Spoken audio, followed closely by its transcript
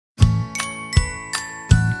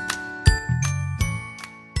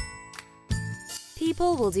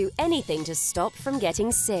people will do anything to stop from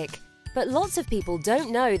getting sick. But lots of people don't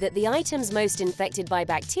know that the items most infected by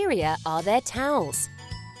bacteria are their towels.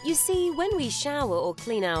 You see, when we shower or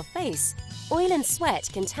clean our face, oil and sweat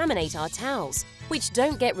contaminate our towels, which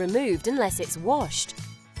don't get removed unless it's washed.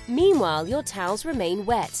 Meanwhile, your towels remain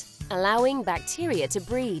wet, allowing bacteria to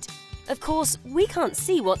breed. Of course, we can't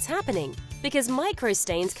see what's happening because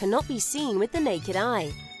microstains cannot be seen with the naked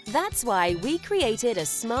eye. That's why we created a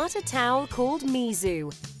smarter towel called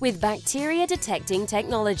Mizu with bacteria-detecting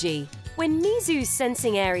technology. When Mizu's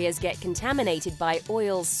sensing areas get contaminated by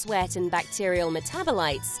oils, sweat, and bacterial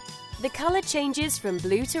metabolites, the color changes from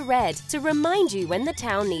blue to red to remind you when the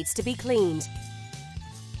towel needs to be cleaned.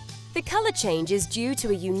 The color change is due to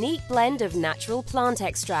a unique blend of natural plant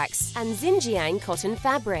extracts and Xinjiang cotton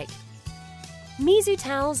fabric. Mizu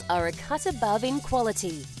towels are a cut above in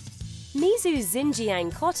quality. Mizu's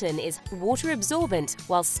Xinjiang cotton is water-absorbent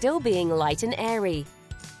while still being light and airy.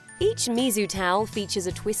 Each Mizu towel features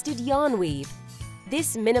a twisted yarn weave.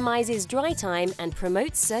 This minimizes dry time and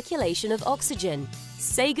promotes circulation of oxygen.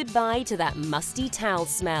 Say goodbye to that musty towel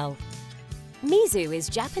smell. Mizu is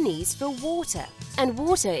Japanese for water, and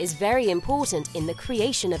water is very important in the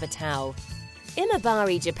creation of a towel.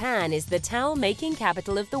 Imabari, Japan is the towel-making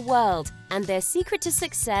capital of the world, and their secret to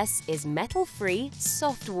success is metal-free,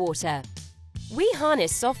 soft water. We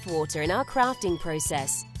harness soft water in our crafting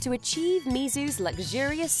process to achieve Mizu's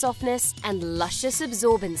luxurious softness and luscious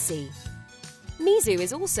absorbency. Mizu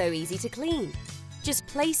is also easy to clean. Just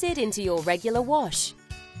place it into your regular wash.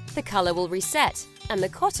 The color will reset, and the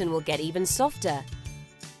cotton will get even softer.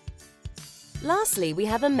 Lastly, we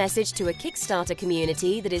have a message to a Kickstarter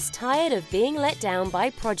community that is tired of being let down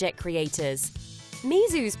by project creators.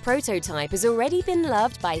 Mizu's prototype has already been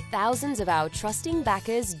loved by thousands of our trusting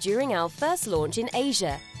backers during our first launch in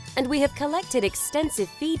Asia, and we have collected extensive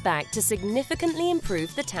feedback to significantly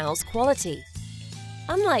improve the towel's quality.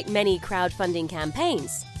 Unlike many crowdfunding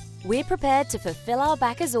campaigns, we're prepared to fulfill our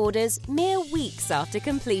backers' orders mere weeks after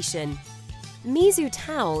completion. Mizu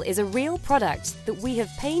Towel is a real product that we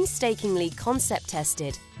have painstakingly concept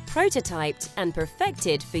tested, prototyped and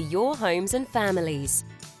perfected for your homes and families.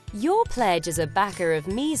 Your pledge as a backer of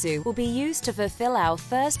Mizu will be used to fulfill our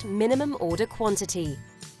first minimum order quantity.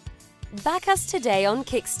 Back us today on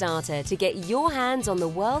Kickstarter to get your hands on the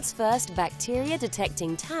world's first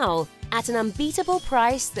bacteria-detecting towel at an unbeatable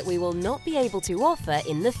price that we will not be able to offer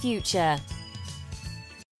in the future.